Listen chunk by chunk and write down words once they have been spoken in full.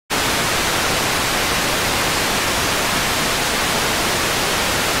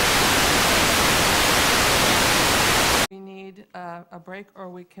a break,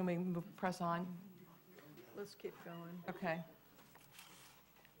 or can we press on? Let's keep going. Okay.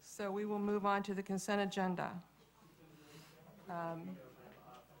 So we will move on to the consent agenda. What?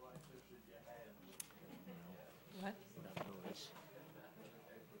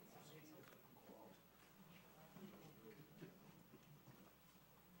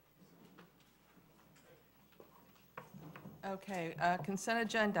 Okay, consent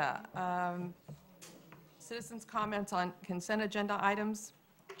agenda. Citizens' comments on consent agenda items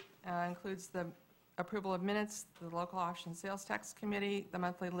includes the approval of minutes, the local option sales tax committee, the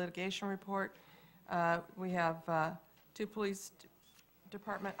monthly litigation report. We have 2 police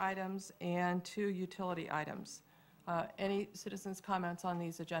department items and 2 utility items. Any citizens' comments on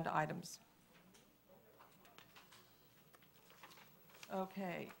these agenda items?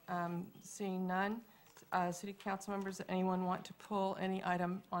 Okay, seeing none. City council members, anyone want to pull any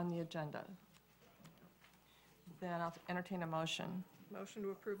item on the agenda? Then I'll entertain a motion. Motion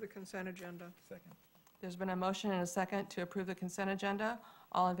to approve the consent agenda. Second. There's been a motion and a second to approve the consent agenda.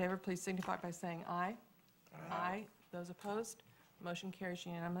 All in favor, please signify by saying aye. Aye. Those opposed? Motion carries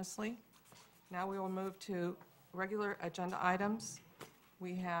unanimously. Now we will move to regular agenda items.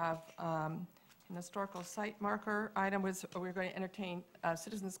 We have an historical site marker item. We're going to entertain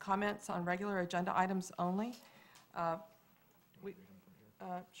citizens' comments on regular agenda items only.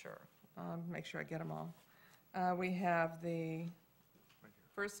 Sure. Make sure I get them all. We have the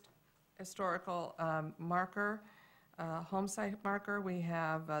first historical marker, home site marker. We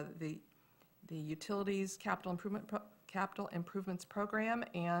have the utilities capital improvements program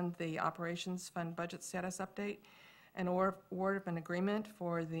and the operations fund budget status update, an award of an agreement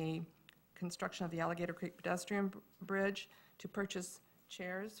for the construction of the Alligator Creek pedestrian bridge to purchase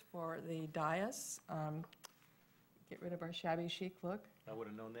chairs for the dais. Get rid of our shabby chic look. I would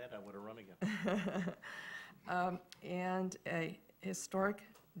have known that. I would have run again. And a historic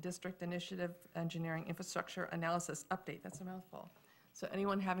district initiative engineering infrastructure analysis update. That's a mouthful. So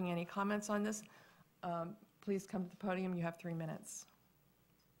anyone having any comments on this, please come to the podium. You have 3 minutes.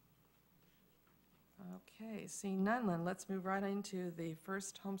 Okay, seeing none, then let's move right into the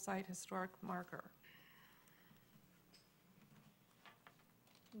first home site historic marker.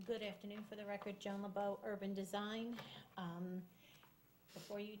 Good afternoon. For the record, Joan LeBeau, Urban Design.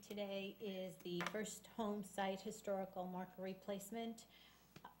 Before you today is the first home site historical marker replacement.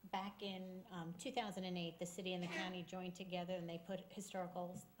 Back in 2008, the city and the county joined together and they put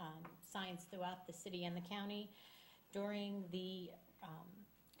historical signs throughout the city and the county. During the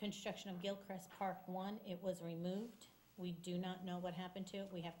construction of Gilchrist Park 1, it was removed. We do not know what happened to it.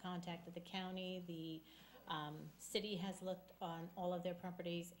 We have contacted the county. The city has looked on all of their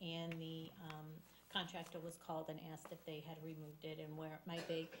properties, and the contractor was called and asked if they had removed it and where it might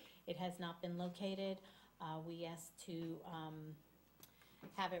be. It has not been located. We asked to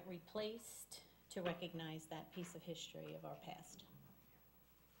have it replaced to recognize that piece of history of our past.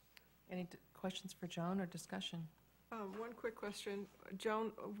 Any questions for Joan or discussion? One quick question,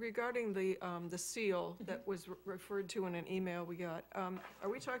 Joan, regarding the seal that was referred to in an email we got. Are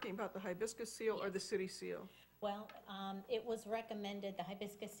we talking about the hibiscus seal or the city seal? Well, it was recommended, the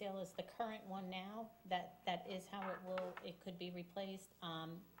hibiscus seal is the current one now. That is how it could be replaced.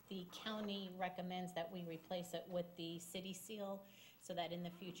 The county recommends that we replace it with the city seal so that in the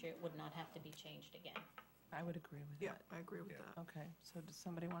future it would not have to be changed again. I would agree with that. Yeah, I agree with that. Okay, so does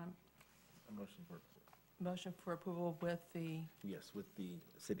somebody want A motion for, a motion for approval with the yes, with the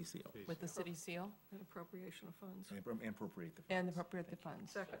city seal. city seal? An appropriation of funds. And appropriate the funds. And appropriate the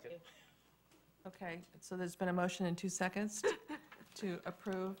funds. Second. Okay, so there's been a motion in 2 seconds to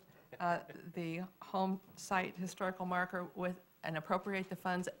approve the home site historical marker with and appropriate the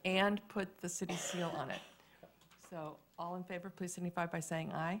funds and put the city seal on it. So all in favor, please signify by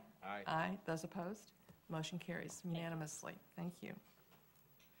saying aye. Aye. Aye. Those opposed? Motion carries unanimously. Thank you.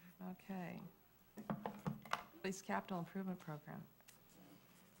 Okay. Police Capital Improvement Program.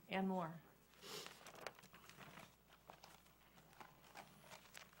 And more.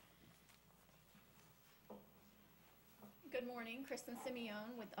 Good morning, Kristen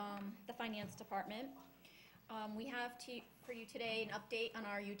Simeone with the Finance Department. We have for you today an update on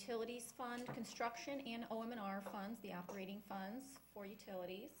our utilities fund, construction, and OM&R funds, the operating funds for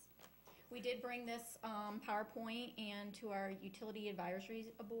utilities. We did bring this PowerPoint and to our Utility Advisory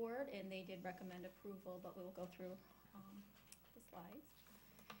Board, and they did recommend approval, but we will go through the slides.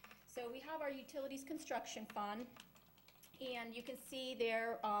 So we have our utilities construction fund, and you can see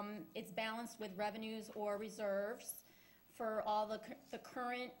there it's balanced with revenues or reserves for all the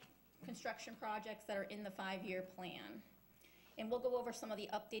current construction projects that are in the 5-year plan. And we'll go over some of the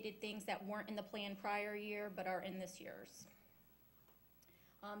updated things that weren't in the plan prior year but are in this year's.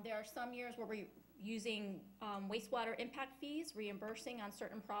 There are some years where we're using wastewater impact fees, reimbursing on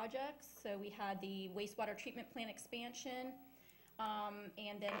certain projects. So we had the wastewater treatment plant expansion,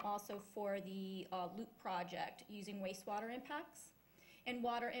 and then also for the loop project using wastewater impacts. And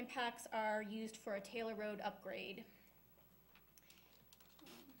water impacts are used for a Taylor Road upgrade.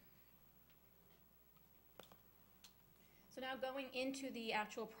 So now going into the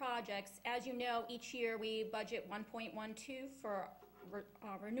actual projects, as you know, each year we budget 1.12 for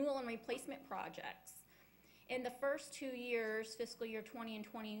renewal and replacement projects. In the first 2 years, fiscal year 20 and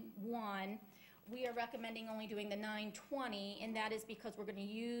 21, we are recommending only doing the 920, and that is because we're going to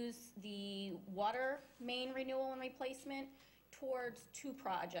use the water main renewal and replacement towards 2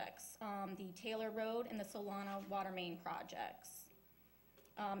 projects, the Taylor Road and the Solana water main projects.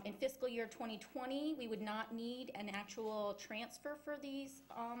 In fiscal year 2020, we would not need an actual transfer for these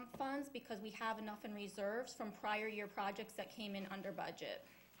funds because we have enough in reserves from prior year projects that came in under budget.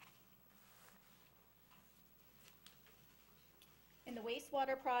 In the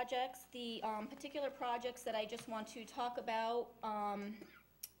wastewater projects, the particular projects that I just want to talk about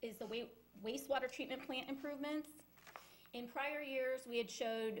is the wastewater treatment plant improvements. In prior years, we had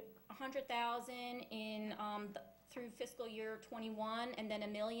showed $100,000 in through fiscal year 21, and then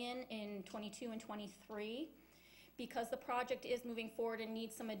 $1 million in 22 and 23. Because the project is moving forward and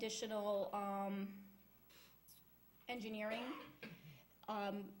needs some additional engineering,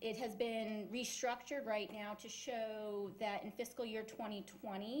 it has been restructured right now to show that in fiscal year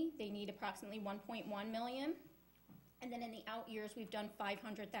 2020, they need approximately $1.1 million. And then in the out years, we've done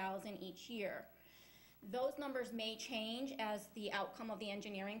 $500,000 each year. Those numbers may change as the outcome of the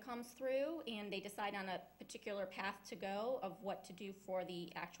engineering comes through and they decide on a particular path to go of what to do for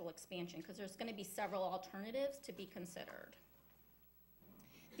the actual expansion, because there's going to be several alternatives to be considered.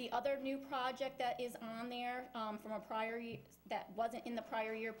 The other new project that is on there from a prior year, that wasn't in the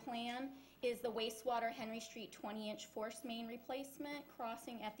prior year plan, is the wastewater Henry Street 20-inch force main replacement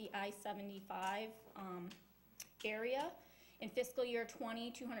crossing at the I-75 area. In fiscal year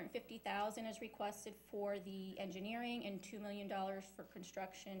 20, $250,000 is requested for the engineering and $2 million for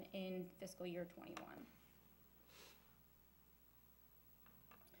construction in fiscal year 21.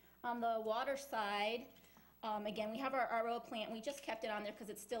 On the water side, again, we have our RO plant. We just kept it on there because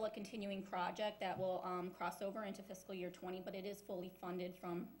it's still a continuing project that will cross over into fiscal year 20, but it is fully funded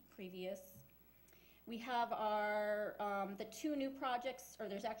from previous. We have our, the 2 new projects, or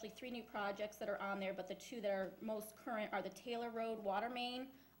there's actually 3 new projects that are on there, but the 2 that are most current are the Taylor Road water main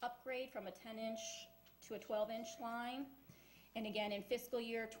upgrade from a 10-inch to a 12-inch line. And again, in fiscal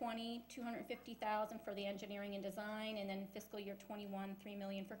year 20, $250,000 for the engineering and design, and then fiscal year 21, $3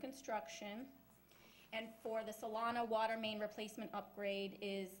 million for construction. And for the Solana water main replacement upgrade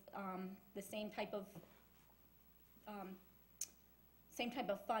is the same type of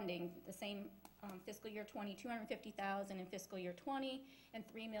funding, the same fiscal year 20, $250,000 in fiscal year 20, and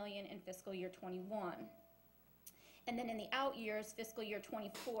 $3 million in fiscal year 21. And then in the out years, fiscal year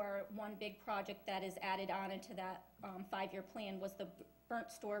 24, one big project that is added on into that 5-year plan was the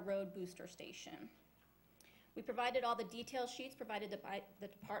Burnt Store Road Booster Station. We provided all the detail sheets provided by the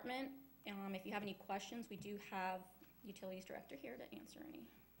department. If you have any questions, we do have Utilities Director here to answer any.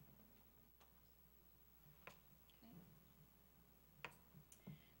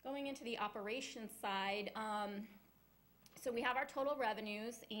 Going into the operations side, so we have our total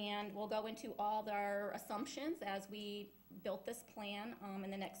revenues, and we'll go into all our assumptions as we built this plan in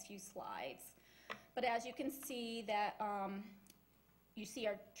the next few slides. But as you can see that you see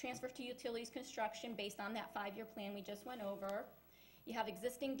our transfer to utilities construction based on that 5-year plan we just went over. You have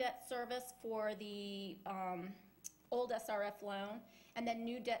existing debt service for the old SRF loan, and then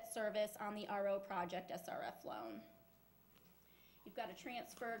new debt service on the RO project SRF loan. You've got a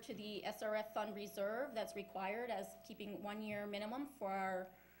transfer to the SRF fund reserve that's required as keeping 1-year minimum for our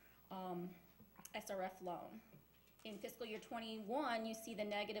SRF loan. In fiscal year 21, you see the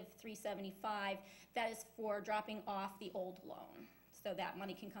negative $375. That is for dropping off the old loan, so that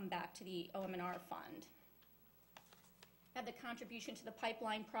money can come back to the OM&R fund. Have the contribution to the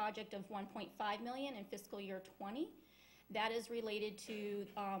pipeline project of $1.5 million in fiscal year 20. That is related to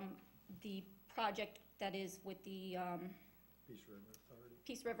the project that is with the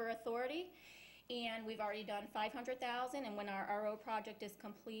Peace River Authority, and we've already done $500,000, and when our RO project is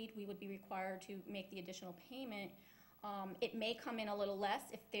complete, we would be required to make the additional payment. It may come in a little less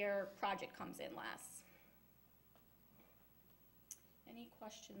if their project comes in less. Any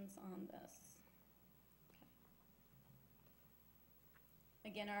questions on this? Okay.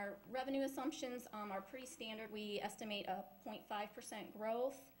 Again, our revenue assumptions are pretty standard. We estimate a 0.5%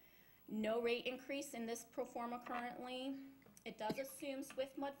 growth, no rate increase in this pro forma currently. It does assume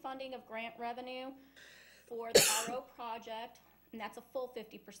Swift Mud funding of grant revenue for the RO project, and that's a full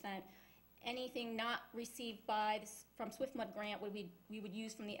 50%. Anything not received from Swift Mud grant we would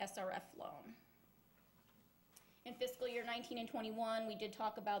use from the SRF loan. In fiscal year 19 and 21, we did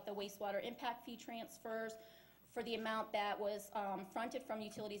talk about the wastewater impact fee transfers for the amount that was fronted from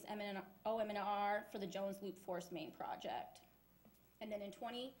utilities OM&R for the Jones Loop Force Main project. And then in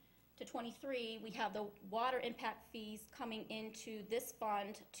 20 to 23, we have the water impact fees coming into this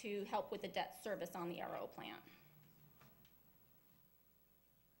fund to help with the debt service on the RO plant.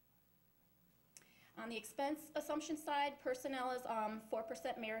 On the expense assumption side, personnel is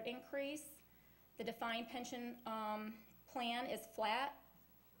 4% merit increase. The defined pension plan is flat.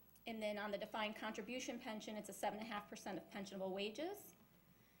 And then on the defined contribution pension, it's a 7.5% of pensionable wages.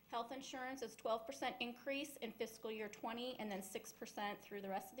 Health insurance is 12% increase in fiscal year 20 and then 6% through the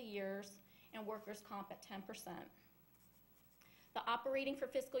rest of the years, and workers' comp at 10%. The operating for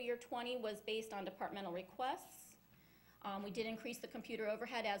fiscal year 20 was based on departmental requests. We did increase the computer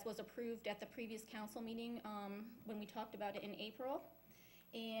overhead as was approved at the previous council meeting when we talked about it in April.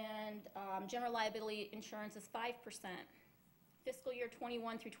 And general liability insurance is 5%. Fiscal year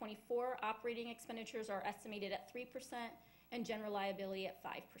 21 through 24, operating expenditures are estimated at 3% and general liability at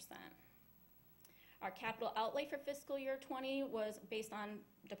 5%. Our capital outlay for fiscal year 20 was based on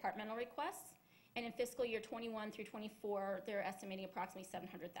departmental requests, and in fiscal year 21 through 24, they're estimating approximately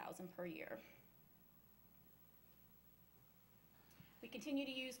 $700,000 per year. We continue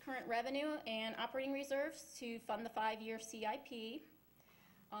to use current revenue and operating reserves to fund the 5-year CIP.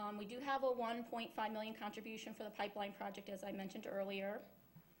 We do have a $1.5 million contribution for the pipeline project, as I mentioned earlier.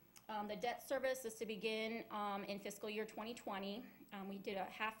 The debt service is to begin in fiscal year 2020. We did a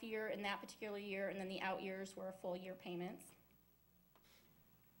half year in that particular year, and then the out years were full year payments.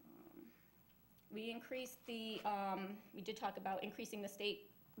 We did talk about increasing the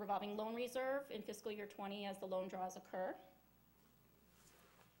state revolving loan reserve in fiscal year 20 as the loan draws occur.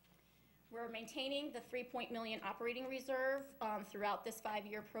 We're maintaining the $3 million operating reserve throughout this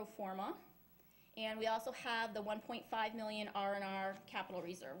 5-year pro forma. And we also have the $1.5 million R&R capital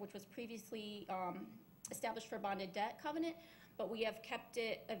reserve, which was previously established for bonded debt covenant, but we have kept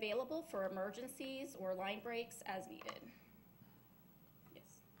it available for emergencies or line breaks as needed. Yes.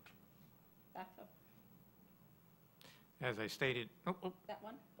 Back up. As I stated, That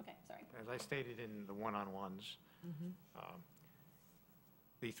one? Okay, sorry. as I stated in the one-on-ones,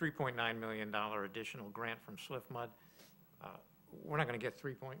 the $3.9 million additional grant from Swift Mud, we're not going to get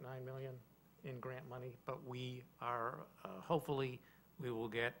 $3.9 million in grant money, but we are, hopefully, we will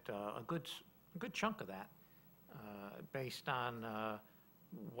get a good chunk of that based on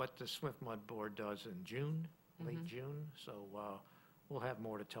what the Swift Mud Board does in June, late June. So we'll have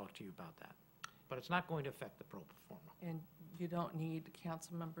more to talk to you about that. But it's not going to affect the pro forma. And you don't need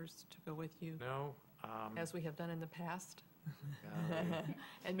council members to go with you? No. As we have done in the past?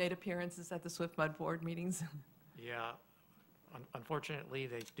 And made appearances at the Swift Mud Board meetings? Yeah. Unfortunately,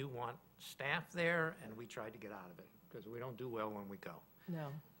 they do want staff there, and we tried to get out of it, because we don't do well when we go. No.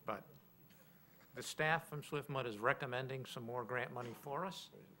 But the staff from Swift Mud is recommending some more grant money for us.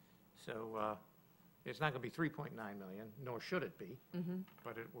 So it's not going to be $3.9 million, nor should it be,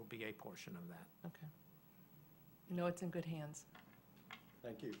 but it will be a portion of that. Okay. You know it's in good hands.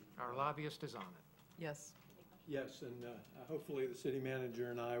 Thank you. Our lobbyist is on it. Yes. Yes, and hopefully the city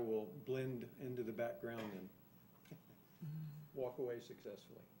manager and I will blend into the background and walk away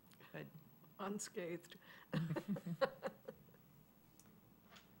successfully. Good. Unscathed.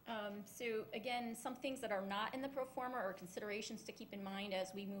 So again, some things that are not in the pro forma or considerations to keep in mind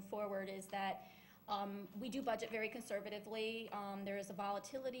as we move forward is that we do budget very conservatively. There is a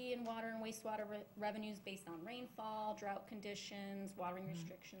volatility in water and wastewater revenues based on rainfall, drought conditions, watering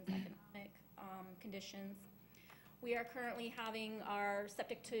restrictions, economic conditions. We are currently having our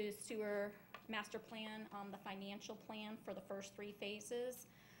septic to sewer master plan, the financial plan for the first 3 phases.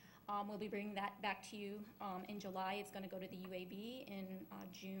 We'll be bringing that back to you in July. It's going to go to the UAB in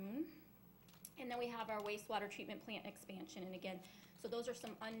June. And then we have our wastewater treatment plant expansion. And again, so those are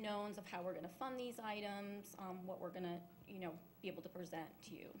some unknowns of how we're going to fund these items, what we're going to, be able to present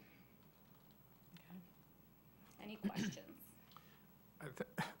to you. Okay. Any questions?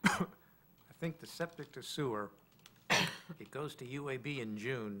 I think the septic to sewer, it goes to UAB in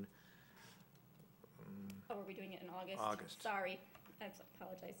June. Oh, are we doing it in August? August. Sorry, I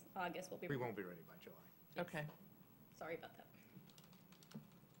apologize. August, we'll be. We won't be ready by July. Okay. Sorry about that.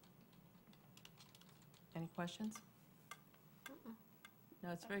 Any questions?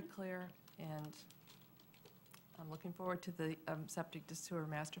 No, it's very clear, and I'm looking forward to the septic to sewer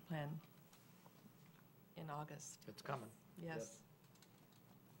master plan in August. It's coming. Yes.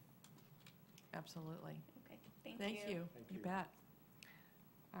 Absolutely. Okay, thank you. Thank you. Thank You you. bet.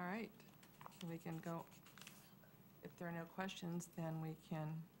 All right. We can go, if there are no questions, then we can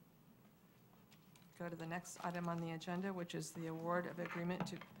go to the next item on the agenda, which is the award of agreement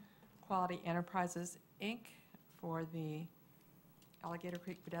to Quality Enterprises, Inc. for the Alligator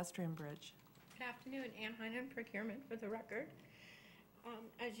Creek pedestrian bridge. Good afternoon, Ann Heinen, procurement for the record.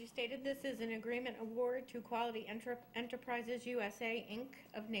 As you stated, this is an agreement award to Quality Enterprises USA, Inc.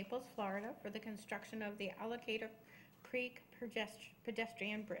 of Naples, Florida, for the construction of the Alligator Creek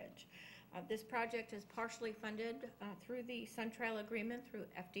pedestrian bridge. This project is partially funded through the SunTrail agreement through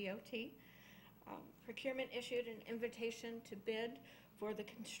FDOT. Procurement issued an invitation to bid for the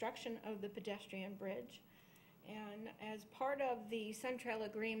construction of the pedestrian bridge. And as part of the SunTrail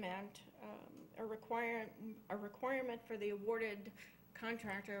agreement, a requirement for the awarded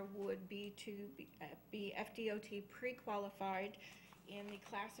contractor would be to be FDOT pre-qualified in the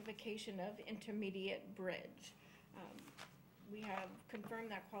classification of intermediate bridge. We have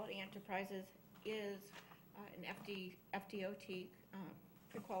confirmed that Quality Enterprises is an FDOT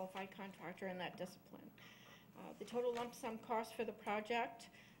pre-qualified contractor in that discipline. The total lump sum cost for the project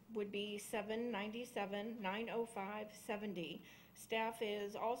would be $797,905.70. Staff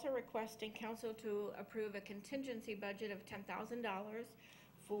is also requesting council to approve a contingency budget of $10,000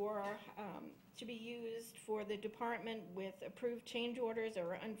 for to be used for the department with approved change orders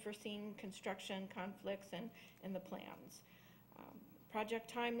or unforeseen construction conflicts in the plans. Project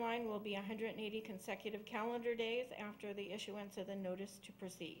timeline will be 180 consecutive calendar days after the issuance of the notice to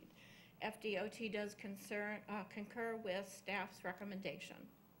proceed. FDOT does concur with staff's recommendation.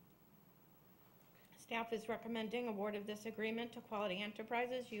 Staff is recommending award of this agreement to Quality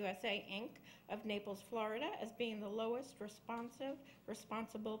Enterprises USA, Inc. of Naples, Florida, as being the lowest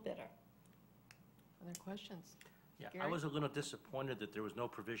responsible bidder. Other questions? Yeah, I Gary? was a little disappointed that there was no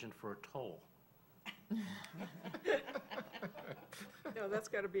provision for a toll. No, that's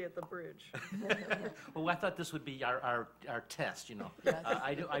got to be at the bridge. Well, I thought this would be our test, you know. Yes.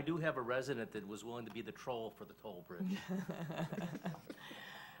 I do have a resident that was willing to be the troll for the toll bridge.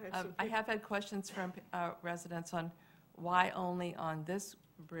 I have had questions from residents on why only on this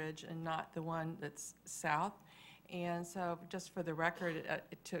bridge and not the one that's south. And so, just for the record,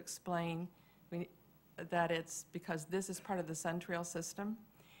 to explain that it's because this is part of the SunTrail system,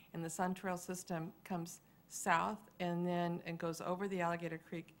 and the SunTrail system comes south and then it goes over the Alligator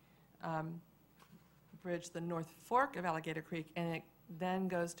Creek Bridge, the North Fork of Alligator Creek, and it then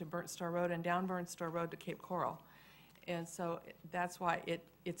goes to Burnt Store Road and down Burnt Store Road to Cape Coral. And so that's why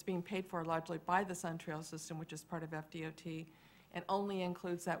it's being paid for largely by the SunTrail system, which is part of FDOT, and only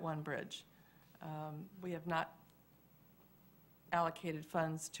includes that one bridge. We have not allocated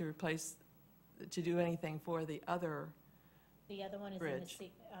funds to do anything for the other. The other one is Bridge.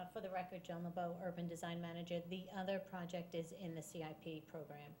 for the record, Joan LeBeau, Urban Design Manager. The other project is in the CIP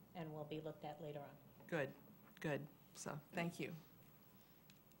program and will be looked at later on. Good, good. So, thank you.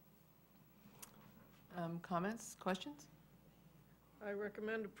 Comments, questions? I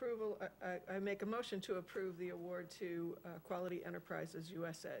recommend approval, I make a motion to approve the award to Quality Enterprises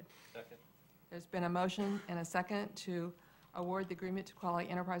USA. Second. There's been a motion and a second to award the agreement to Quality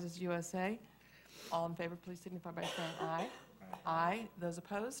Enterprises USA. All in favor, please signify by saying aye. Aye. Those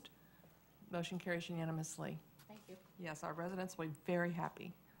opposed? Motion carries unanimously. Thank you. Yes, our residents will be very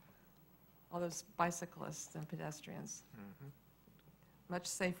happy. All those bicyclists and pedestrians. Much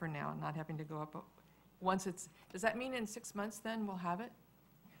safer now, not having to go up. Once it's, does that mean in 6 months then we'll have it?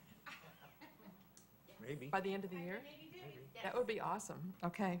 Maybe. By the end of the year? That would be awesome.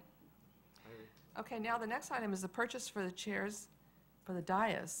 Okay. Okay, now the next item is the purchase for the chairs for the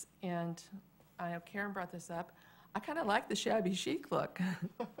dais. And I know Karen brought this up. I kind of like the shabby chic look.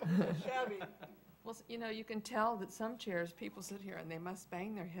 Shabby. Well, you know, you can tell that some chairs, people sit here and they must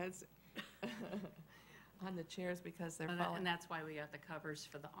bang their heads on the chairs because they're falling. And that's why we got the covers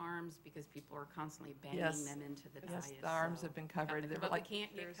for the arms, because people are constantly banging Yes. them into the dais. Yes, the arms so- have been covered. They're But we like,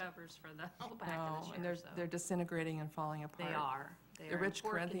 can't get covers for the whole back no, of the and chair, so. they're disintegrating and falling apart. They are. They The are in rich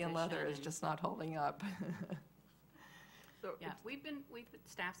poor Corinthian leather condition is and- just not holding up. So Yeah,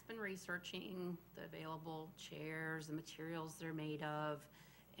 staff's been researching the available chairs, the materials they're made of,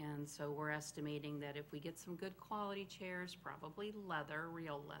 and so we're estimating that if we get some good quality chairs, probably leather,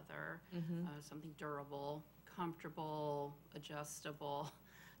 real leather, something durable, comfortable, adjustable,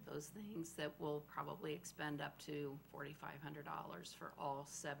 those things, that will probably expend up to $4,500 for all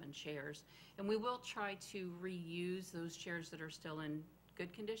 7 chairs. And we will try to reuse those chairs that are still in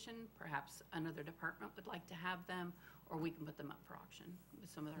good condition. Perhaps another department would like to have them, or we can put them up for auction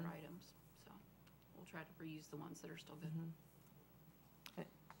with some of their items. So we'll try to reuse the ones that are still good. Okay.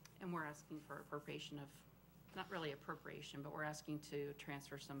 And we're asking for appropriation of, not really appropriation, but we're asking to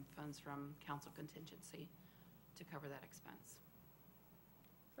transfer some funds from council contingency to cover that expense.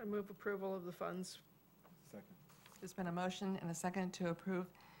 I move approval of the funds. Second. There's been a motion and a second to approve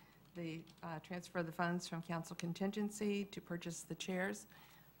the transfer of the funds from council contingency to purchase the chairs.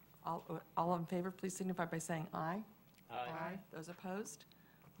 All in favor, please signify by saying aye. Aye. Those opposed?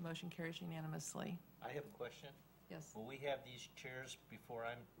 Motion carries unanimously. I have a question. Yes. Will we have these chairs before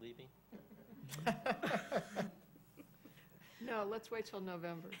I'm leaving? No, let's wait till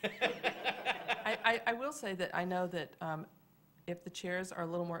November. I will say that I know that if the chairs are a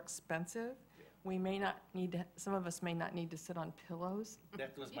little more expensive, we may not need to, some of us may not need to sit on pillows.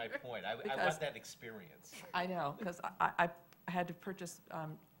 That was my point. I Because- want that experience. I know, because I had to purchase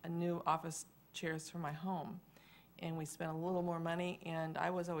a new office chairs for my home, and we spent a little more money, and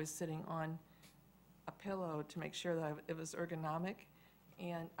I was always sitting on a pillow to make sure that it was ergonomic,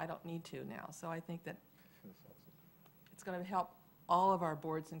 and I don't need to now. So I think that it's going to help all of our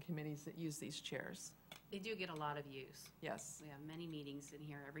boards and committees that use these chairs. They do get a lot of use. Yes. We have many meetings in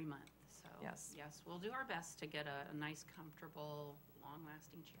here every month, so. Yes. Yes, we'll do our best to get a nice, comfortable,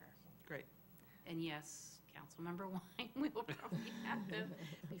 long-lasting chair. Great. And yes, Councilmember Wine, we will probably have them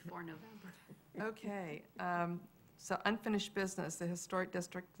before November. Okay, so unfinished business, the Historic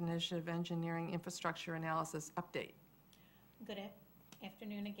District Initiative Engineering Infrastructure Analysis Update. Good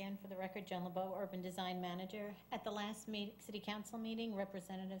afternoon again. For the record, Joan LeBeau, Urban Design Manager. At the last City Council meeting,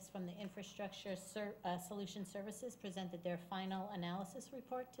 representatives from the Infrastructure Solution Services presented their final analysis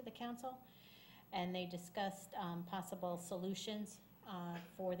report to the council, and they discussed possible solutions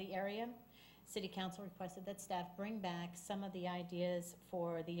for the area. City Council requested that staff bring back some of the ideas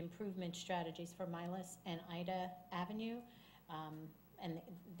for the improvement strategies for Milas and Ida Avenue, and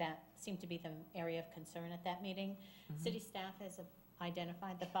that seemed to be the area of concern at that meeting. City staff has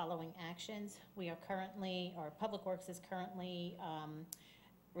identified the following actions. We are currently, or Public Works is currently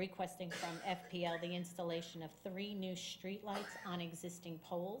requesting from FPL the installation of 3 new streetlights on existing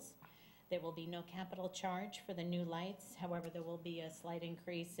poles. There will be no capital charge for the new lights. However, there will be a slight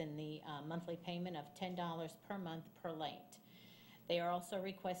increase in the monthly payment of $10 per month per light. They are also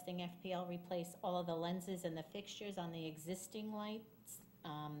requesting FPL replace all of the lenses and the fixtures on the existing lights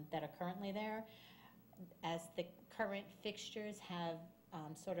that are currently there, as the current fixtures have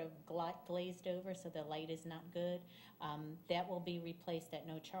sort of glazed over, so the light is not good. That will be replaced at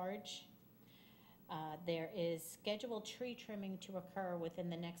no charge. There is scheduled tree trimming to occur within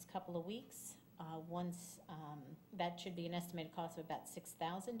the next couple of weeks. That should be an estimated cost of about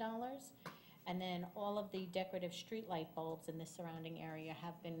 $6,000. And then all of the decorative street light bulbs in the surrounding area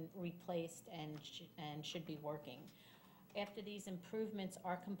have been replaced and should be working. After these improvements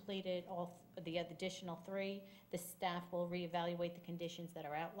are completed, the additional 3, the staff will reevaluate the conditions that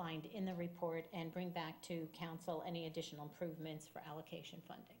are outlined in the report and bring back to council any additional improvements for allocation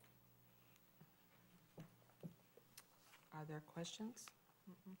funding. Are there questions?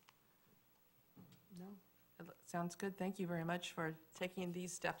 No? Sounds good. Thank you very much for taking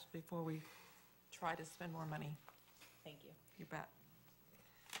these steps before we try to spend more money. Thank you. You bet.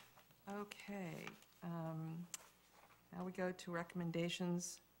 Okay. Now we go to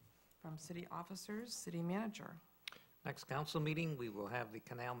recommendations from city officers, city manager. Next council meeting, we will have the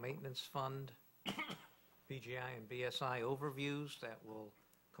Canal Maintenance Fund, BGI and BSI overviews that will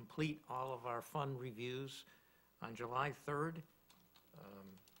complete all of our fund reviews on July 3rd.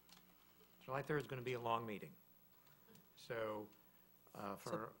 July 3rd is going to be a long meeting. So for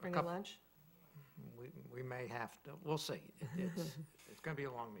So a bring a couple, lunch? we may have to, we'll see. It's going to be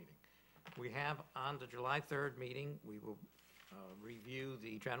a long meeting. We have on the July 3rd meeting, we will review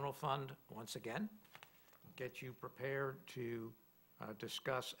the general fund once again, get you prepared to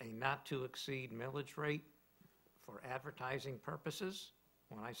discuss a not-to-exceed millage rate for advertising purposes.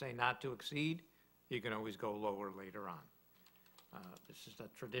 When I say not to exceed, you can always go lower later on. This is a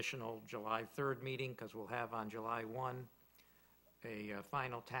traditional July 3rd meeting because we'll have on July 1 a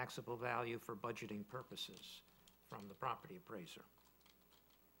final taxable value for budgeting purposes from the property appraiser.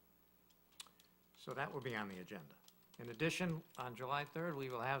 So that will be on the agenda. In addition, on July 3rd, we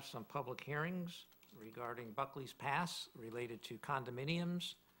will have some public hearings regarding Buckley's Pass related to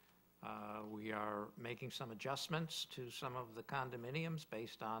condominiums. We are making some adjustments to some of the condominiums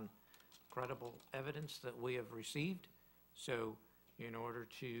based on credible evidence that we have received. So in order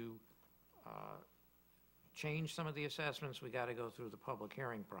to change some of the assessments, we got to go through the public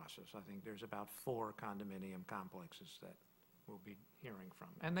hearing process. I think there's about 4 condominium complexes that we'll be hearing from.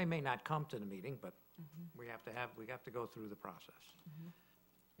 And they may not come to the meeting, but we have to go through the process.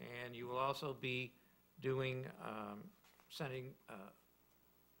 And you will also be sending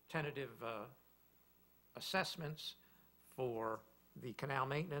tentative assessments for the canal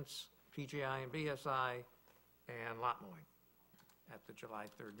maintenance, PGI and BSI, and lot mowing at the July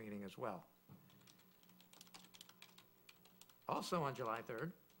 3rd meeting as well. Also on July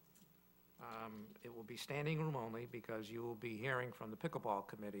 3rd, it will be standing room only because you will be hearing from the pickleball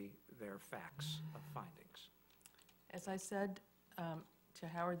committee their facts of findings. As I said to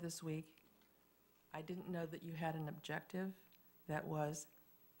Howard this week, I didn't know that you had an objective that was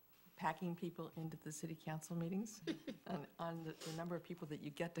packing people into the city council meetings on the number of people that you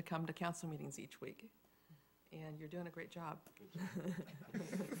get to come to council meetings each week. And you're doing a great job.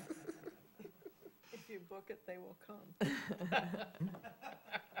 If you book it, they will come.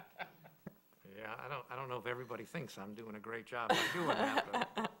 Yeah, I don't know if everybody thinks I'm doing a great job by doing that,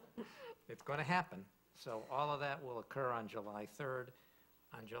 but it's going to happen. So all of that will occur on July 3rd.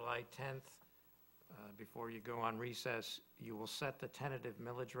 On July 10th, before you go on recess, you will set the tentative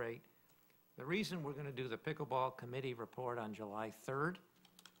millage rate. The reason we're going to do the pickleball committee report on July 3rd,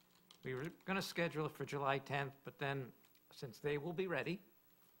 we were going to schedule it for July 10th, but then since they will be ready,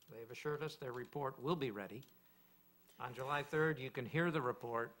 they've assured us their report will be ready. On July 3rd, you can hear the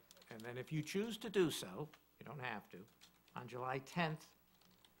report, and then if you choose to do so, you don't have to, on July 10th,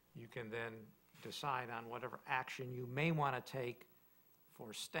 you can then decide on whatever action you may want to take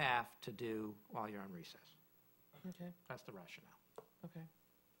for staff to do while you're on recess. Okay, That's the rationale. okay,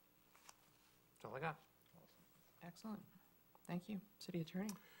 That's all I got. excellent. Thank you, City Attorney.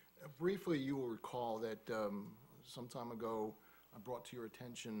 Briefly, you will recall that some time ago, I brought to your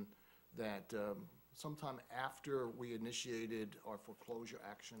attention that sometime after we initiated our foreclosure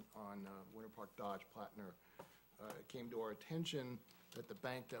action on Winter Park Dodge Plattner, it came to our attention that the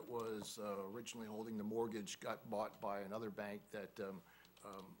bank that was originally holding the mortgage got bought by another bank that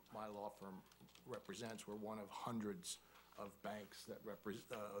my law firm represents. We're one of hundreds of banks that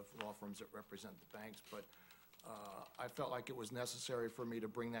of law firms that represent the banks, but I felt like it was necessary for me to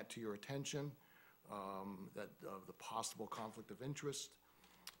bring that to your attention, that of the possible conflict of interest.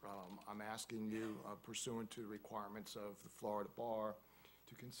 I'm asking you, pursuant to the requirements of the Florida Bar,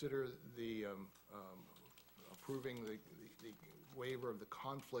 to consider the approving the waiver of the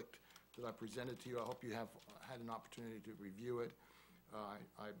conflict that I presented to you. I hope you have had an opportunity to review it.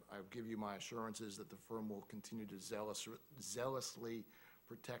 I give you my assurances that the firm will continue to zealously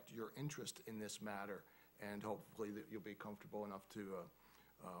protect your interest in this matter, and hopefully that you'll be comfortable enough to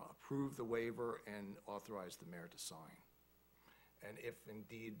approve the waiver and authorize the mayor to sign. And if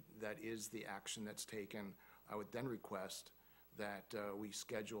indeed that is the action that's taken, I would then request that we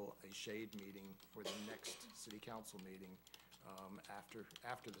schedule a shade meeting for the next city council meeting after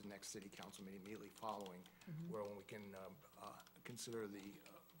the next city council meeting immediately following, where we can consider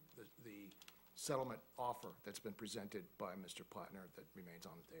the settlement offer that's been presented by Mr. Plattner that remains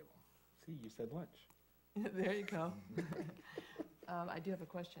on the table. See, you said lunch. There you go. I do have a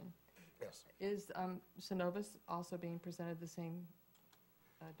question. Yes. Is Synovus also being presented the same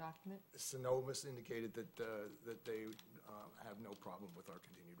document? Synovus indicated that they have no problem with our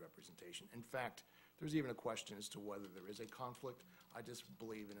continued representation. In fact, there's even a question as to whether there is a conflict. I just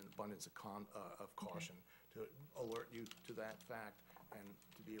believe in an abundance of caution to alert you to that fact and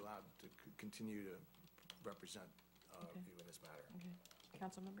to be allowed to continue to represent you in this matter. Okay.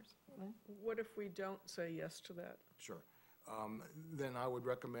 Council members? Lynn? What if we don't say yes to that? Sure. Then I would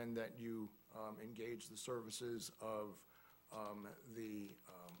recommend that you engage the services of the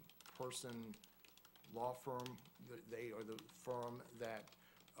person, law firm. They are the firm that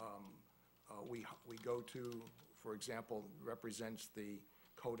we go to, for example, represents the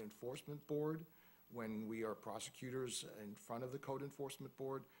Code Enforcement Board when we are prosecutors in front of the Code Enforcement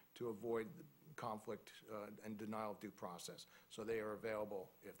Board to avoid conflict and denial of due process. So they are available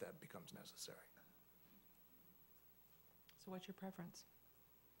if that becomes necessary. So what's your preference?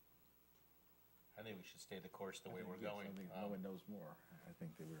 I think we should stay the course the way we're Yes, going. I think no one knows more. I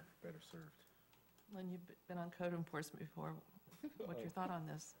think they were better served. Lynn, you've been on code enforcement before. What's your thought on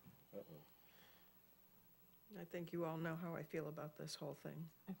this? Uh-oh. I think you all know how I feel about this whole thing.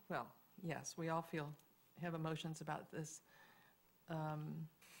 Well, yes, we all have emotions about this. But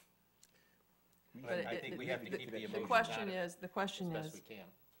I think we have to keep the emotions The question out of it is, as best we can.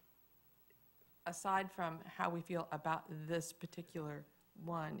 aside from how we feel about this particular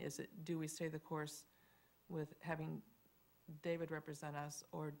one, do we stay the course with having David represent us,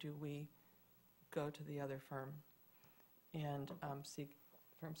 or do we go to the other firm and seek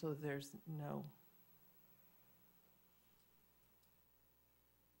firm so that there's no?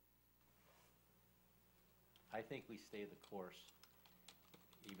 I think we stay the course.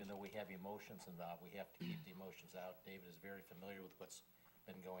 even though we have emotions involved, we have to keep the emotions out. David is very familiar with what's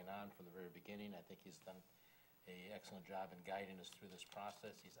been going on from the very beginning. I think he's done an excellent job in guiding us through this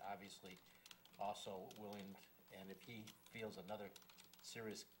process. He's obviously also willing, and if he feels another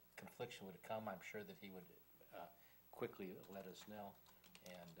serious confliction would come, I'm sure that he would quickly let us know.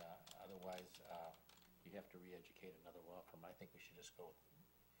 And otherwise, you have to re-educate another law firm. I think we should just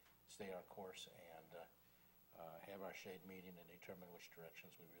stay our course and have our shade meeting and determine which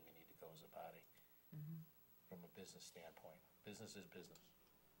directions we really need to go as a body from a business standpoint. Business is business.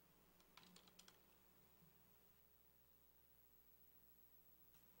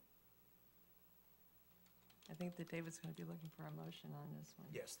 I think that David's going to be looking for a motion on this one.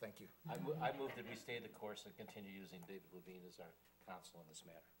 Yes, thank you. I move that we stay the course and continue using David Levine as our counsel in this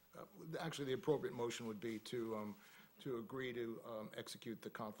matter. Actually, the appropriate motion would be to agree to execute the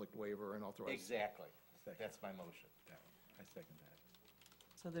conflict waiver and authorize. Exactly. Second. That's my motion. I second that.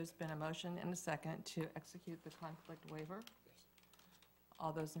 So there's been a motion and a second to execute the conflict waiver. Yes.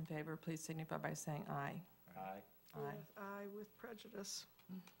 All those in favor, please signify by saying aye. Aye. Aye. Aye with prejudice.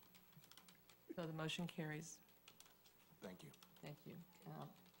 So the motion carries. Thank you. Thank you.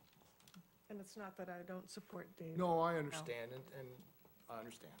 And it's not that I don't support David. No, I understand, and I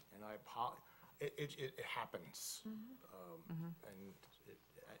understand, and it happens. And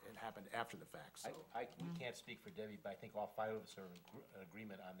it happened after the fact, so. We can't speak for Debbie, but I think all five of us are in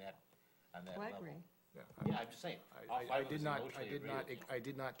agreement on that Well, I level. agree. Yeah, Yeah, I'm just saying, all five of us emotionally agree. I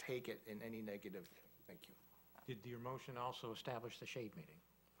did not take it in any negative, thank you. Did your motion also establish the shade meeting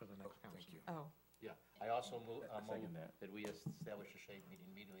for the next council? Thank you. Oh, Yeah, I also move I second that. that we establish a shade meeting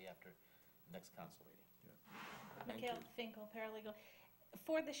immediately after the next council meeting. Mikhail Finkel, paralegal.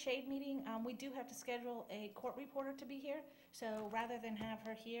 For the shade meeting, we do have to schedule a court reporter to be here. So rather than have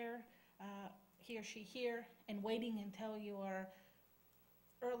her here, he or she here, and waiting until your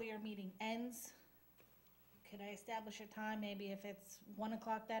earlier meeting ends, could I establish a time, maybe if it's 1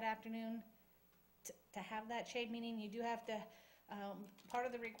 o'clock that afternoon, to have that shade meeting? You do have to, part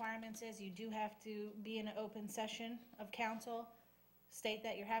of the requirements is you do have to be in an open session of council, state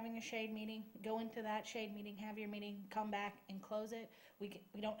that you're having a shade meeting, go into that shade meeting, have your meeting, come back and close it.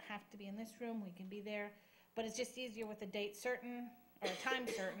 We don't have to be in this room, we can be there, but it's just easier with a date certain or a time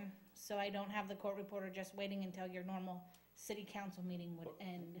certain, so I don't have the court reporter just waiting until your normal city council meeting would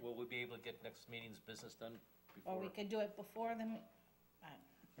end. Will we be able to get next meeting's business done before? Or we could do it before the,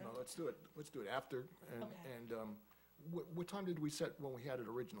 No, let's do it after, and, Okay. and what time did we set when we had it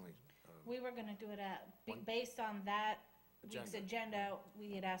originally? we were gonna do it based on that week's agenda,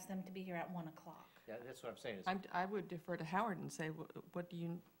 we had asked them to be here at 1 o'clock. Yeah, that's what I'm saying, is I would defer to Howard and say, what do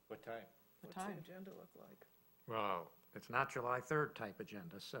you, what time? what What's the time? agenda look like? Well, it's not July 3rd type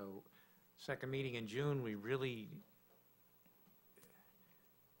agenda, so second meeting in June, we're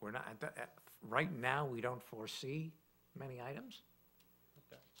not, right now, we don't foresee many items.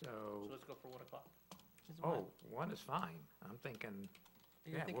 Okay. So, So let's go for 1 o'clock. Is one- oh, 1 is fine. I'm thinking, Are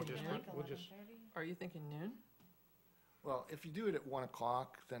you yeah, we'll thinking just, noon? we'll just, Are you thinking noon? Well, if you do it at 1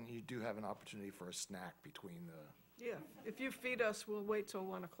 o'clock, then you do have an opportunity for a snack between the, Yeah, if you feed us, we'll wait till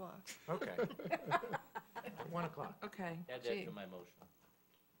 1 o'clock. okay. 1 o'clock. Okay, Add gee. that to my motion.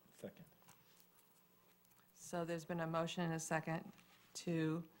 Second. So there's been a motion and a second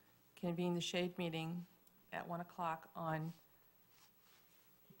to convene the shade meeting at 1 o'clock on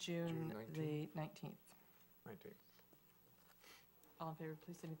June the 19th. 19th. All in favor,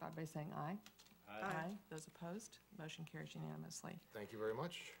 please signify by saying aye. Aye. Those opposed, motion carries unanimously. thank you very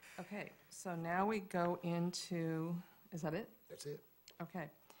much. Okay, so now we go into, is that it? That's it. Okay.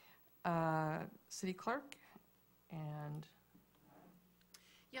 City clerk and,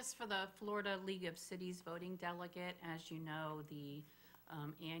 Yes, for the Florida League of Cities voting delegate, as you know, the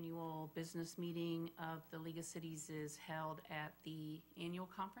annual business meeting of the League of Cities is held at the annual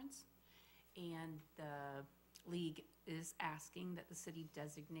conference. And the league is asking that the city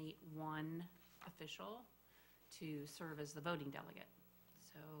designate one official to serve as the voting delegate.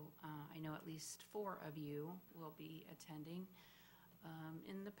 So I know at least 4 of you will be attending.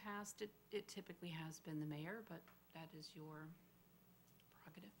 In the past, it typically has been the mayor, but that is your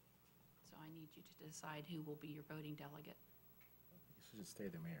prerogative. So I need you to decide who will be your voting delegate. You should just stay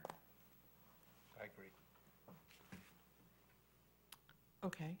the mayor. I agree.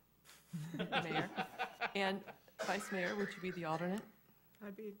 okay. Mayor. And vice mayor, would you be the alternate?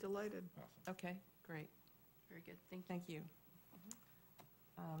 I'd be delighted. Okay, great, Very good, thank you. thank you.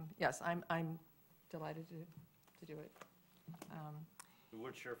 Yes, I'm delighted to do it. We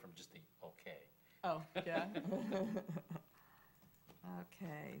weren't sure from just the okay. Oh, yeah.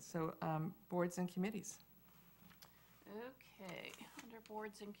 Okay, so boards and committees. Okay, under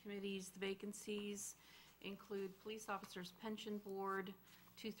boards and committees, the vacancies include Police Officers Pension Board,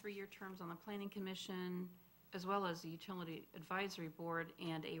 2 3-year terms on the Planning Commission, as well as the Utility Advisory Board,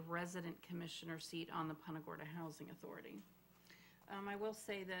 and a resident commissioner seat on the Punta Gorda Housing Authority. I will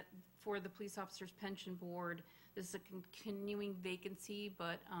say that for the Police Officers Pension Board, this is a continuing vacancy,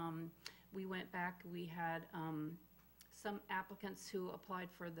 but we went back, we had some applicants who applied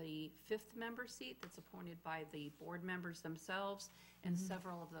for the 5th member seat that's appointed by the board members themselves, and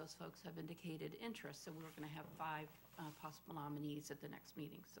several of those folks have indicated interest, so we're going to have 5 possible nominees at the next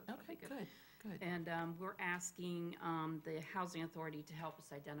meeting, so that'll be good. Good. And we're asking the Housing Authority to help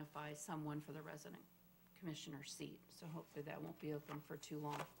us identify someone for the resident commissioner seat, so hopefully that won't be open for too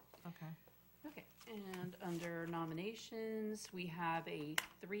long. Okay. Okay, and under nominations, we have a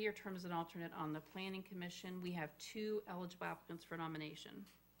 3-year term as an alternate on the Planning Commission. We have 2 eligible applicants for nomination.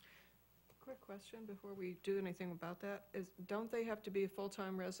 Quick question before we do anything about that, don't they have to be a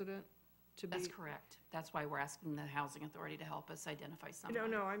full-time resident to be? That's correct. That's why we're asking the Housing Authority to help us identify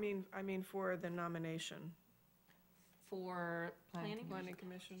someone. No, I mean for the nomination. For Planning Planning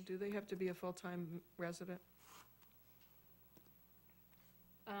Commission, do they have to be a full-time resident?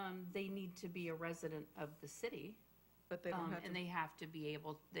 They need to be a resident of the city, But they don't have to. and they have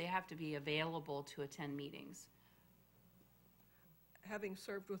to be available to attend meetings. Having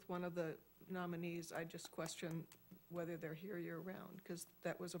served with one of the nominees, I just question whether they're here year-round, because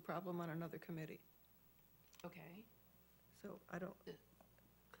that was a problem on another committee. Okay. So I don't,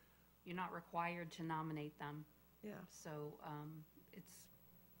 You're not required to nominate them, yeah. so it's,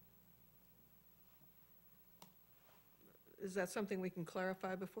 Is that something we can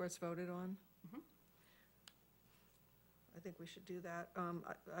clarify before it's voted on? Mhm. I think we should do that.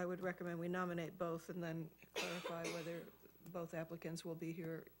 I would recommend we nominate both and then clarify whether both applicants will be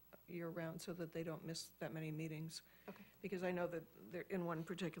here year-round so that they don't miss that many meetings. Okay. Because I know that they're in one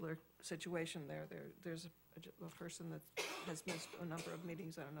particular situation there's a person that has missed a number of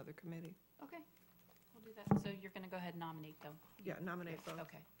meetings on another committee. okay, we'll do that. So you're going to go ahead and nominate them? Yeah, nominate both.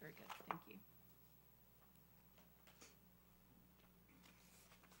 Okay, very good, thank you.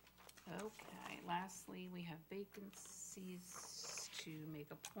 Okay, lastly, we have vacancies to make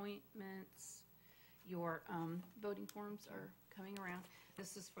appointments. Your voting forms are coming around.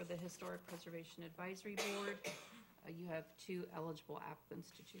 This is for the Historic Preservation Advisory Board. You have 2 eligible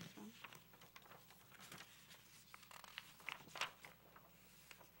applicants to choose from.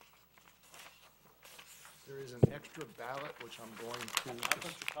 There is an extra ballot, which I'm going I'm to,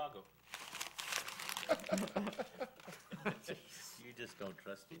 from Chicago. You just don't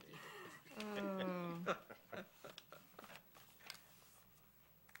trust me, David.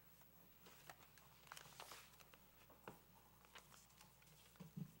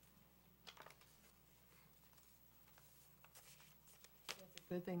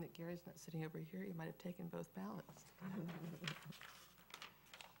 Good thing that Gary's not sitting over here. You might have taken both ballots.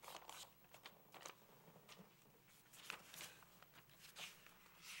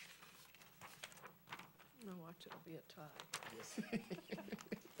 No, watch, it'll be a tie.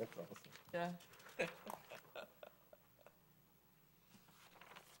 That's awesome. Yeah.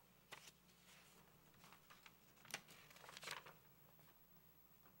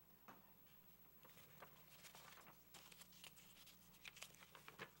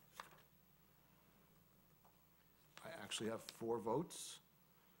 I actually have 4 votes,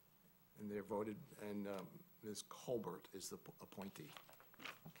 and they're voted, and Ms. Colbert is the appointee.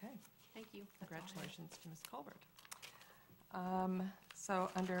 Okay. Thank you. That's all I have. Congratulations to Ms. Colbert. So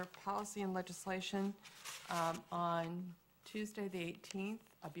under policy and legislation, on Tuesday, the 18th,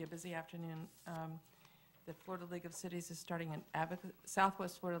 I'll be a busy afternoon. The Florida League of Cities is starting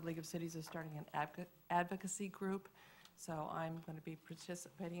Southwest Florida League of Cities is starting an advocacy group. So I'm going to be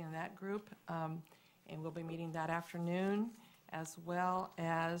participating in that group. And we'll be meeting that afternoon, as well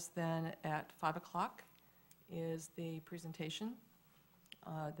as then at 5 o'clock is the presentation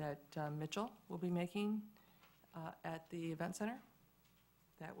that Mitchell will be making at the event center.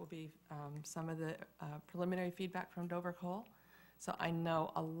 That will be some of the preliminary feedback from Dover Coal. So I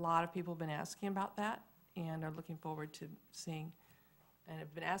know a lot of people have been asking about that and are looking forward to seeing, and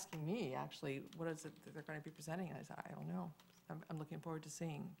have been asking me, actually, what is it that they're going to be presenting? And I said, I don't know. I'm looking forward to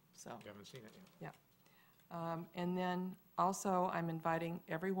seeing, so. You haven't seen it yet? Yeah. And then also, I'm inviting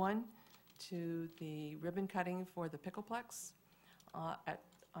everyone to the ribbon cutting for the Pickleplex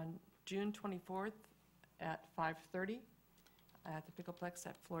on June 24th at 5:30 at the Pickleplex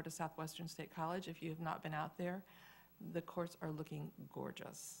at Florida Southwestern State College. If you have not been out there, the courts are looking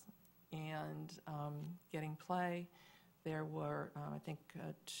gorgeous and getting play. There were, I think,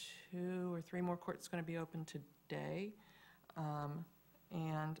 2 or 3 more courts going to be open today.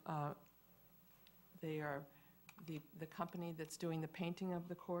 And they are, the company that's doing the painting of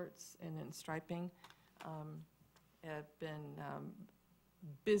the courts and then striping have been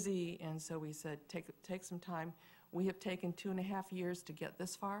busy, and so we said, take some time. We have taken 2.5 years to get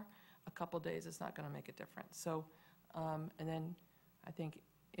this far. A couple days is not going to make a difference. So, and then I think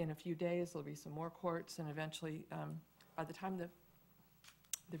in a few days, there'll be some more courts, and eventually, by the time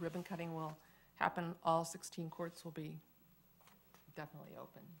the ribbon cutting will happen, all 16 courts will be definitely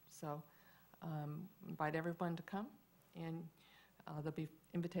open. So invite everyone to come, and there'll be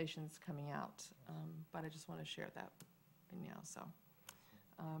invitations coming out. But I just want to share that right now. So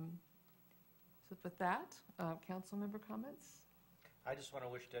with that, council member comments? I just want to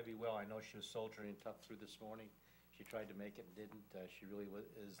wish Debbie well. I know she was soldiering tough through this morning. She tried to make it and didn't. She really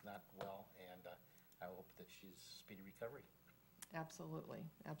is not well, and I hope that she's speedy recovery. Absolutely,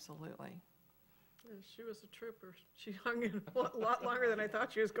 absolutely. Yeah, she was a trooper. She hung in a lot longer than I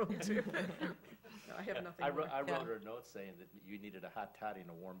thought she was going to. No, I have nothing more. I wrote her a note saying that you needed a hot toddy and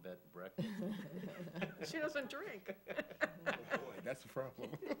a warm bed and breakfast. She doesn't drink. Oh, boy, that's the problem.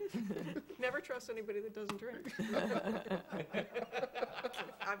 Never trust anybody that doesn't drink.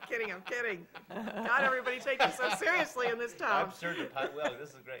 I'm kidding, I'm kidding. Not everybody takes me so seriously in this town. I'm certain, well, this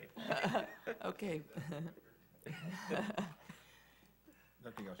is great. Okay.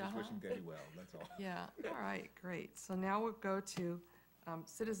 Nothing else, just wishing Debbie well, that's all. Yeah, all right, great. So now we'll go to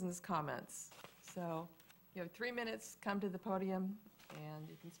citizens' comments. So you have 3 minutes, come to the podium, and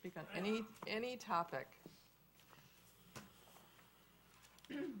you can speak on any topic.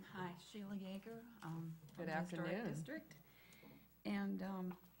 Hi, Sheila Yeager. Good from the Historic afternoon. District. And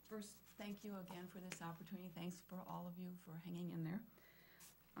first, thank you again for this opportunity. Thanks for all of you for hanging in there.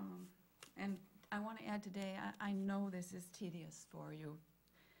 And I want to add today, I know this is tedious for you.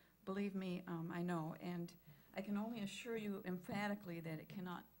 Believe me, I know. And I can only assure you emphatically that it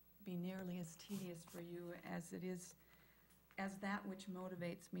cannot be nearly as tedious for you as it is, as that which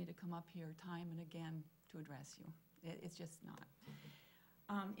motivates me to come up here time and again to address you. It's just not.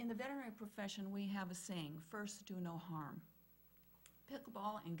 In the veterinary profession, we have a saying, first do no harm.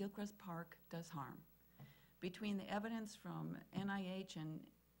 Pickleball in Gilchrist Park does harm. Between the evidence from NIH and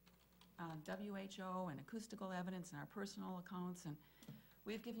WHO and acoustical evidence and our personal accounts, and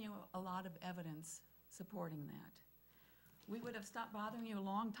we've given you a lot of evidence supporting that. We would have stopped bothering you a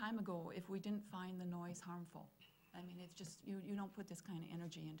long time ago if we didn't find the noise harmful. I mean, it's just, you don't put this kind of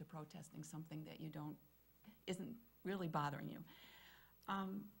energy into protesting something that isn't really bothering you.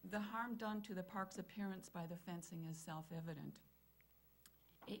 The harm done to the park's appearance by the fencing is self-evident.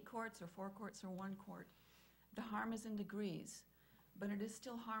 8 courts or 4 courts or 1 court, the harm is in degrees, but it is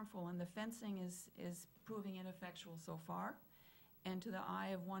still harmful, and the fencing is proving ineffectual so far. And to the eye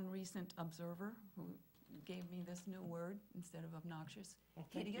of one recent observer who gave me this new word instead of obnoxious,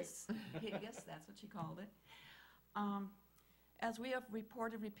 hideous, hideous, that's what she called it. As we have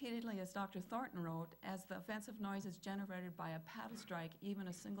reported repeatedly, as Dr. Thornton wrote, as the offensive noise is generated by a paddle strike, even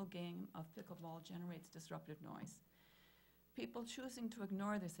a single game of pickleball generates disruptive noise. People choosing to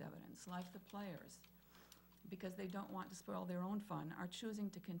ignore this evidence, like the players, because they don't want to spoil their own fun, are choosing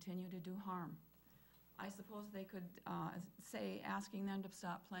to continue to do harm. I suppose they could say asking them to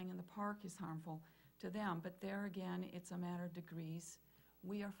stop playing in the park is harmful to them, but there again, it's a matter of degrees.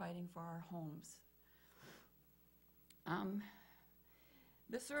 We are fighting for our homes.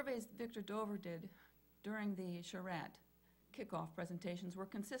 The surveys Victor Dover did during the charrette kickoff presentations were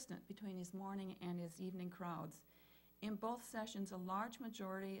consistent between his morning and his evening crowds. In both sessions, a large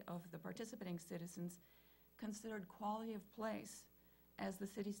majority of the participating citizens considered quality of place as the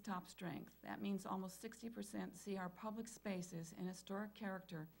city's top strength. That means almost 60% see our public spaces and historic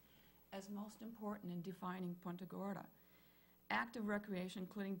character as most important in defining Punta Gorda. Active recreation,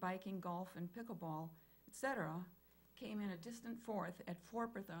 including biking, golf, and pickleball, etc., came in a distant fourth at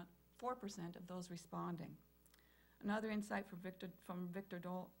 4% of those responding. Another insight from Victor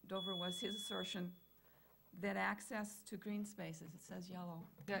Dover was his assertion that access to green spaces, it says yellow.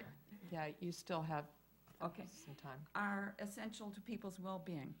 Yeah, you still have Okay. some time. Are essential to people's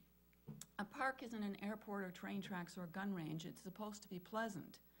well-being. A park isn't an airport or train tracks or a gun range. It's supposed to be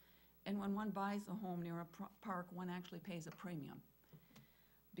pleasant. And when one buys a home near a park, one actually pays a premium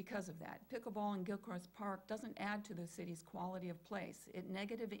because of that. Pickleball in Gilchrist Park doesn't add to the city's quality of place. It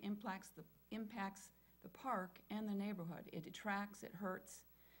negatively impacts the park and the neighborhood. It detracts, it hurts.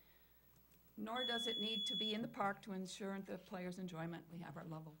 Nor does it need to be in the park to ensure the players' enjoyment. We have our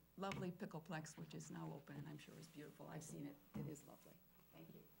lovely Pickleplex, which is now open, and I'm sure is beautiful. I've seen it. It is lovely. Thank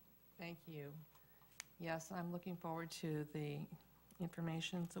you. Thank you. Yes, I'm looking forward to the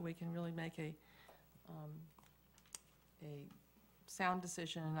information so we can really make a sound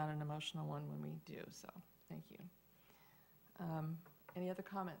decision and not an emotional one when we do, so, thank you. Any other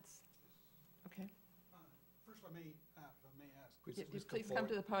comments? Okay. First, if I may ask, Please come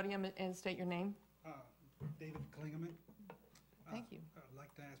to the podium and state your name. David Klingeman. Thank you. I'd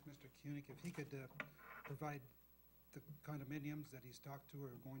like to ask Mr. Koenig if he could provide the condominiums that he's talked to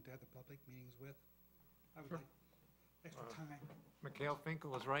or going to have the public meetings with. I would like extra time. Mikhail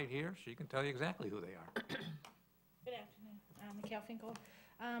Finkel is right here. She can tell you exactly who they are. Good afternoon, Mikhail Finkel.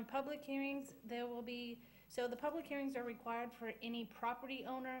 Public hearings, there will be, so the public hearings are required for any property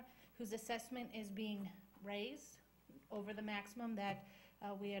owner whose assessment is being raised over the maximum that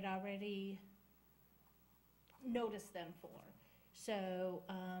we had already noticed them for. So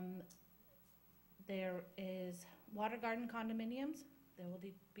there is Water Garden condominiums. There will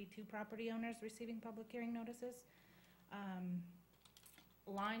be 2 property owners receiving public hearing notices.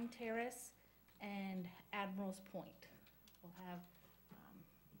 Lime Terrace and Admiral's Point will have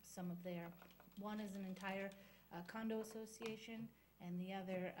some of their, one is an entire condo association, and the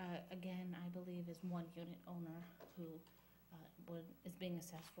other, again, I believe is one unit owner who is being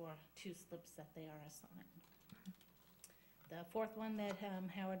assessed for 2 slips that they are assigned. The 4th one that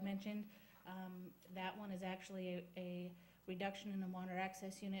Howard mentioned, that one is actually a reduction in the water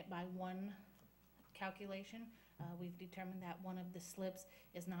access unit by 1 calculation. We've determined that one of the slips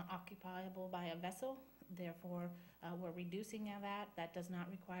is not occupiable by a vessel, therefore we're reducing that. That does not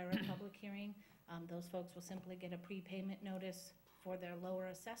require a public hearing. Those folks will simply get a prepayment notice for their lower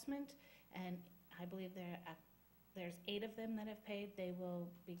assessment, and I believe there's 8 of them that have paid. They will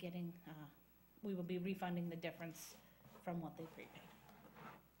be getting, we will be refunding the difference from what they prepaid.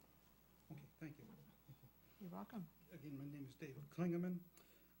 Okay, thank you. You're welcome. Again, my name is David Klingeman.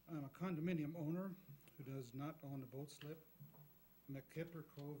 I'm a condominium owner who does not own a boat slip. I'm at Kipper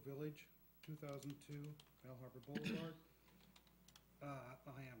Cove Village, 2002, Bell Harbor Boulevard.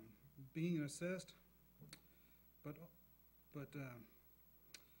 I am being assessed, but do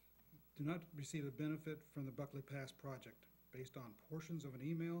not receive a benefit from the Buckley Pass project based on portions of an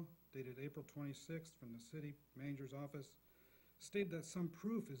email dated April 26th from the city manager's office stated that some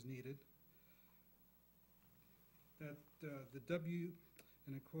proof is needed that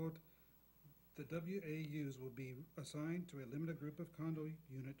and I quote, the WAUs will be assigned to a limited group of condo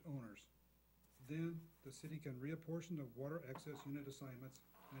unit owners. Then the city can reapportion the water excess unit assignments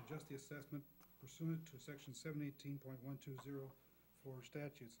and adjust the assessment pursuant to section 718.120 for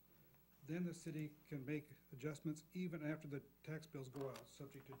statutes. Then the city can make adjustments even after the tax bills go out,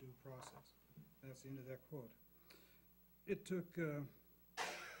 subject to due process. That's the end of that quote. It took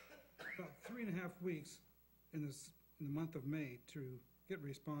about 3.5 weeks in the month of May to get a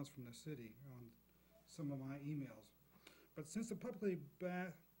response from the city on some of my emails. But since the Buckley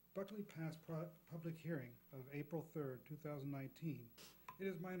Pass public hearing of April 3rd, 2019, it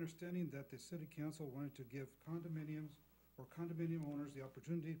is my understanding that the City Council wanted to give condominiums or condominium owners the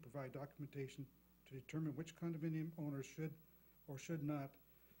opportunity to provide documentation to determine which condominium owners should or should not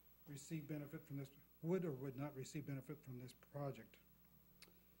receive benefit from this, would or would not receive benefit from this project.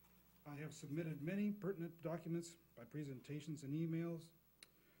 I have submitted many pertinent documents by presentations and emails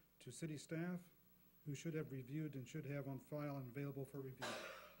to city staff who should have reviewed and should have on file and available for review.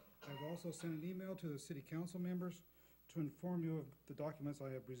 I've also sent an email to the city council members to inform you of the documents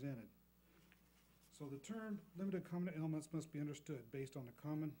I have presented. So the term limited common elements must be understood based on the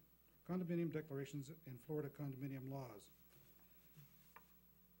common condominium declarations and Florida condominium laws.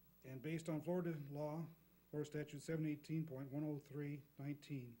 And based on Florida law, Florida statute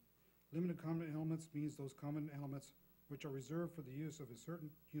 718.10319, limited common elements means those common elements which are reserved for the use of a certain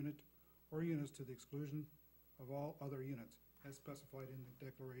unit or units to the exclusion of all other units, as specified in the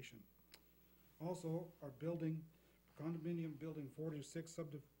declaration. Also, our condominium building 4 to 6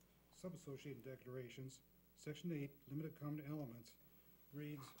 sub-associated declarations, section 8, limited common elements,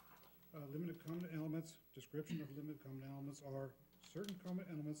 reads, limited common elements, description of limited common elements are certain common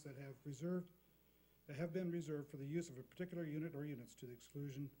elements that have been reserved for the use of a particular unit or units to the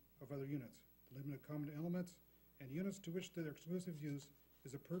exclusion of other units. Limited common elements and units to which their exclusive use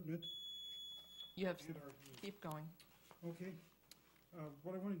is a pertinent. You have, keep going. Okay.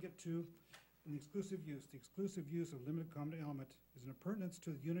 What I want to get to in the exclusive use of limited common element is an appurtenance to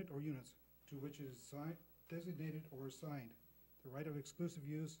the unit or units to which it is designated or assigned. The right of exclusive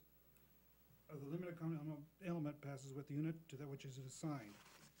use of the limited common element passes with the unit to that which is assigned.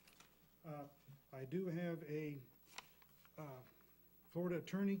 I do have a Florida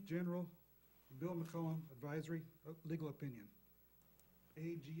Attorney General Bill McCollum advisory legal opinion.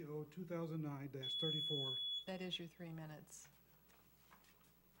 AGO 2009-34. That is your 3 minutes.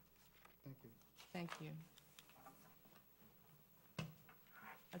 Thank you. Thank you.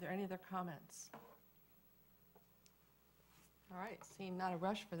 Are there any other comments? All right, seeing not a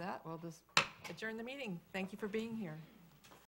rush for that, we'll just adjourn the meeting. Thank you for being here.